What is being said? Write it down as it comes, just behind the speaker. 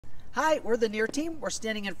Hi, we're the Neir team. We're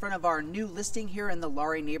standing in front of our new listing here in the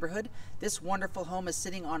Lowry neighborhood. This wonderful home is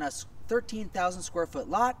sitting on a 13,000 square foot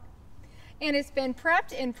lot. And it's been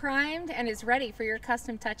prepped and primed and is ready for your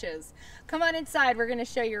custom touches. Come on inside, we're going to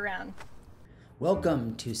show you around.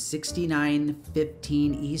 Welcome to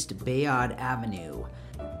 6915 East Bayaud Avenue,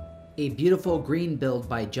 a beautiful green build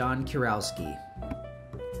by John Kurowski.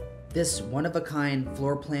 This one-of-a-kind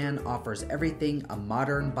floor plan offers everything a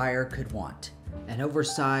modern buyer could want. An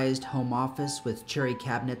oversized home office with cherry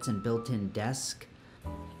cabinets and built-in desk,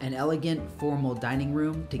 an elegant formal dining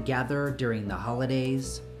room to gather during the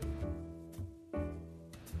holidays,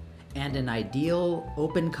 and an ideal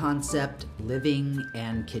open concept living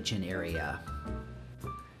and kitchen area.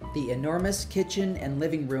 The enormous kitchen and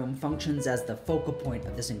living room functions as the focal point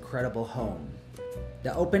of this incredible home.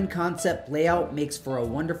 The open concept layout makes for a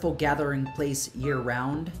wonderful gathering place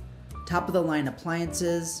year-round. Top-of-the-line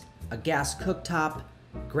appliances, a gas cooktop,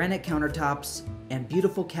 granite countertops, and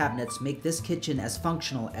beautiful cabinets make this kitchen as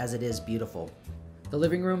functional as it is beautiful. The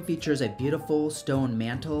living room features a beautiful stone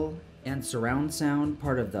mantel and surround sound,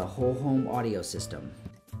 part of the whole home audio system.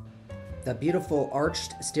 The beautiful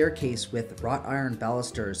arched staircase with wrought iron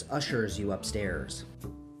balusters ushers you upstairs.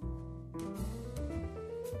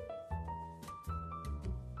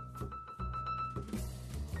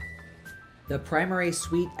 The primary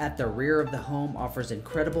suite at the rear of the home offers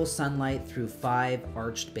incredible sunlight through 5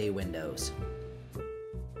 arched bay windows.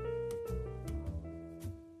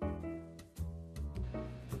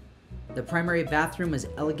 The primary bathroom is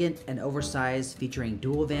elegant and oversized, featuring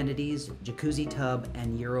dual vanities, jacuzzi tub,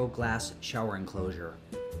 and Euro glass shower enclosure.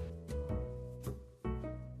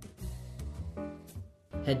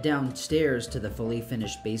 Head downstairs to the fully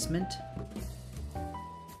finished basement.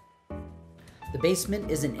 The basement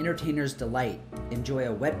is an entertainer's delight. Enjoy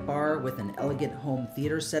a wet bar with an elegant home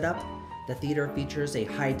theater setup. The theater features a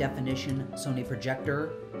high-definition Sony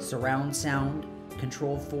projector, surround sound,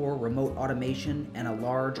 Control 4 remote automation, and a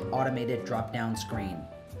large automated drop-down screen.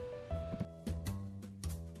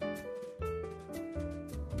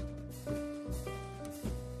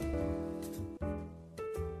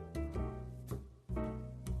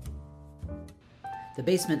 The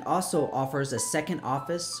basement also offers a second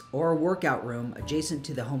office or a workout room adjacent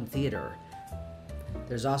to the home theater.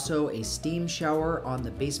 There's also a steam shower on the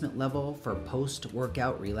basement level for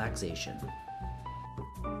post-workout relaxation.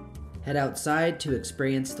 Head outside to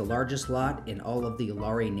experience the largest lot in all of the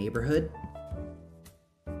Lowry neighborhood.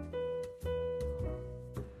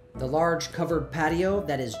 The large covered patio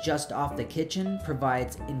that is just off the kitchen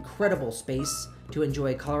provides incredible space to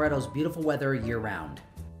enjoy Colorado's beautiful weather year-round.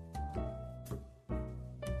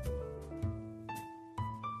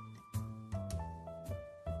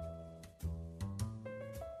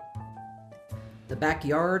 The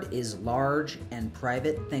backyard is large and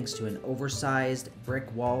private thanks to an oversized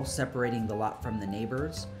brick wall separating the lot from the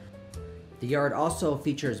neighbors. The yard also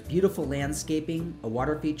features beautiful landscaping, a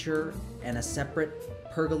water feature, and a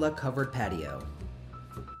separate pergola-covered patio.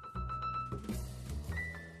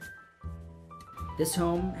 This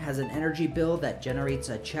home has an energy bill that generates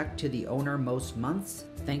a check to the owner most months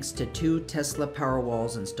thanks to 2 Tesla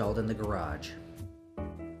Powerwalls installed in the garage.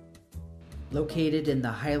 Located in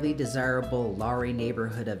the highly desirable Lowry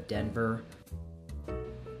neighborhood of Denver,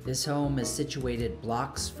 this home is situated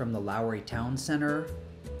blocks from the Lowry Town Center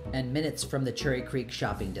and minutes from the Cherry Creek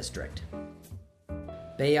shopping district.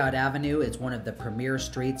 Bayaud Avenue is one of the premier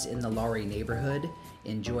streets in the Lowry neighborhood.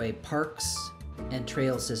 Enjoy parks and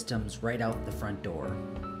trail systems right out the front door.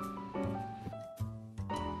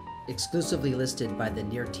 Exclusively listed by the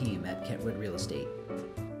Neir team at Kentwood Real Estate.